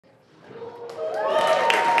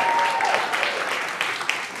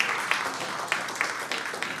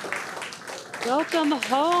welcome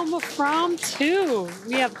home from two.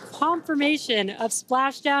 We have confirmation of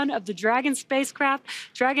splashdown of the Dragon spacecraft.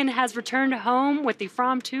 Dragon has returned home with the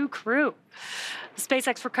From 2 crew. The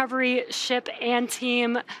SpaceX recovery ship and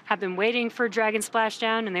team have been waiting for Dragon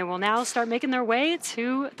splashdown, and they will now start making their way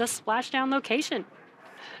to the splashdown location.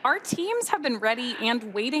 Our teams have been ready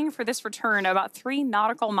and waiting for this return about 3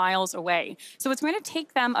 nautical miles away. So it's going to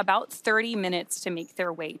take them about 30 minutes to make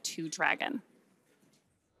their way to Dragon.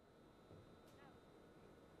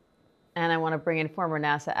 And I want to bring in former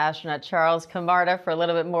NASA astronaut Charles Camarda for a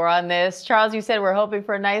little bit more on this. Charles, you said we're hoping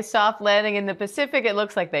for a nice soft landing in the Pacific. It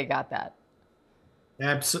looks like they got that.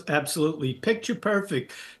 Absolutely. Picture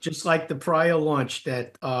perfect, just like the prior launch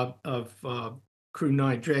that of Crew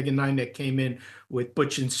 9, Dragon 9 that came in with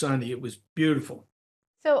Butch and Sonny. It was beautiful.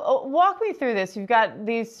 So walk me through this. You've got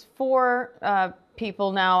these 4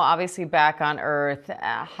 people now obviously back on Earth,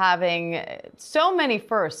 having so many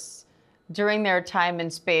firsts during their time in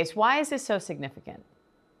space. Why is this so significant?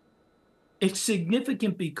 It's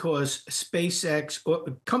significant because SpaceX,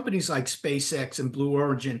 or companies like SpaceX and Blue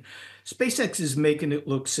Origin, SpaceX is making it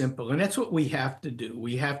look simple. And that's what we have to do.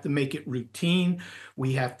 We have to make it routine,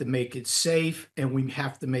 we have to make it safe, and we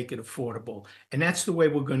have to make it affordable. And that's the way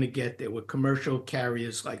we're going to get there with commercial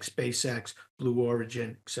carriers like SpaceX, Blue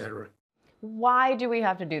Origin, et cetera. Why do we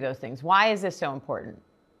have to do those things? Why is this so important?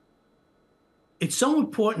 It's so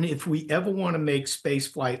important if we ever want to make space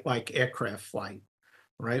flight like aircraft flight.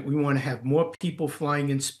 Right? We want to have more people flying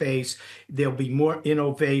in space. There'll be more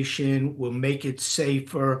innovation. We'll make it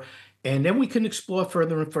safer. And then we can explore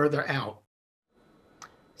further and further out.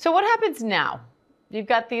 So what happens now? You've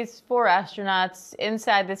got these 4 astronauts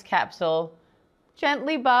inside this capsule,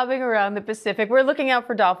 gently bobbing around the Pacific. We're looking out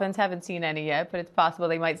for dolphins. Haven't seen any yet, but it's possible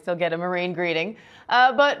they might still get a marine greeting.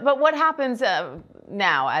 But what happens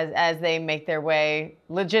now as they make their way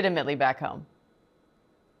legitimately back home?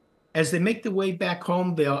 As they make their way back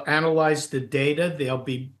home, they'll analyze the data, they'll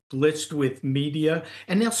be blitzed with media,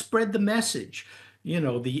 and they'll spread the message. You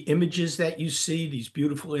know, the images that you see, these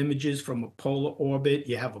beautiful images from a polar orbit,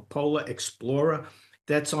 you have a polar explorer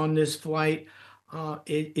that's on this flight.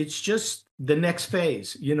 It's just the next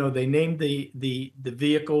phase. You know, they named the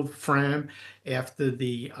vehicle Fram after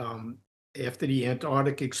the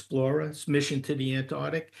Antarctic Explorer's mission to the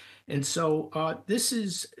Antarctic. And so this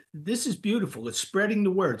is beautiful. It's spreading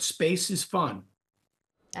the word. Space is fun.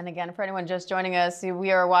 And again, for anyone just joining us,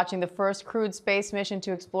 we are watching the first crewed space mission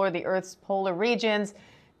to explore the Earth's polar regions,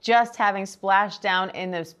 just having splashed down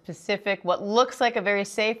in the Pacific. What looks like a very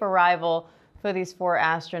safe arrival for these 4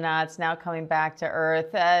 astronauts now coming back to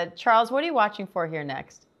Earth. Charles, what are you watching for here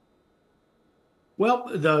next? Well,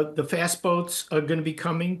 the fast boats are going to be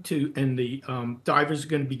coming to, and the divers are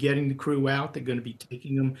going to be getting the crew out. They're going to be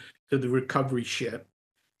taking them to the recovery ship.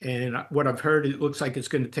 And what I've heard, it looks like it's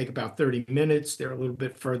going to take about 30 minutes. They're a little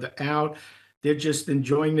bit further out. They're just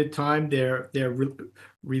enjoying the time. They're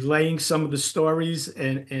relaying some of the stories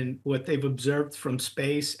and what they've observed from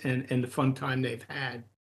space and the fun time they've had.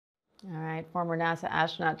 All right, former NASA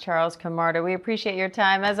astronaut Charles Camarda, we appreciate your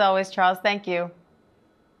time. As always, Charles, thank you.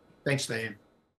 Thanks, Diane.